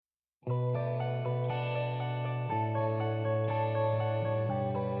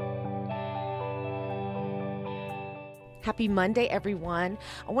Happy Monday, everyone.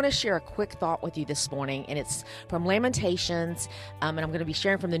 I want to share a quick thought with you this morning, and it's from Lamentations, and I'm going to be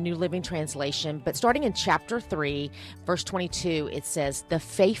sharing from the New Living Translation. But starting in chapter 3, verse 22, it says, "The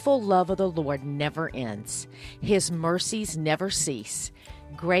faithful love of the Lord never ends. His mercies never cease.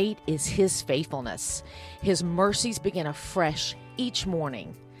 Great is his faithfulness. His mercies begin afresh each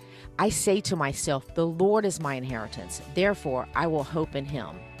morning. I say to myself, the Lord is my inheritance. Therefore, I will hope in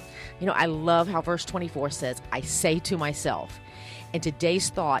him." You know, I love how verse 24 says, "I say to myself." And today's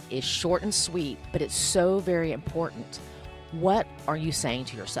thought is short and sweet, but it's so very important. What are you saying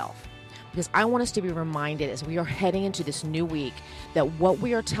to yourself? Because I want us to be reminded as we are heading into this new week that what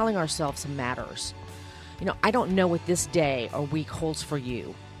we are telling ourselves matters. You know, I don't know what this day or week holds for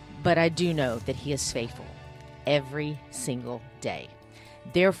you, but I do know that he is faithful every single day.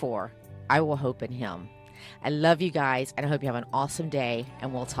 Therefore, I will hope in him. I love you guys, and I hope you have an awesome day,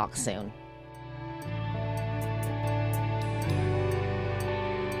 and we'll talk soon.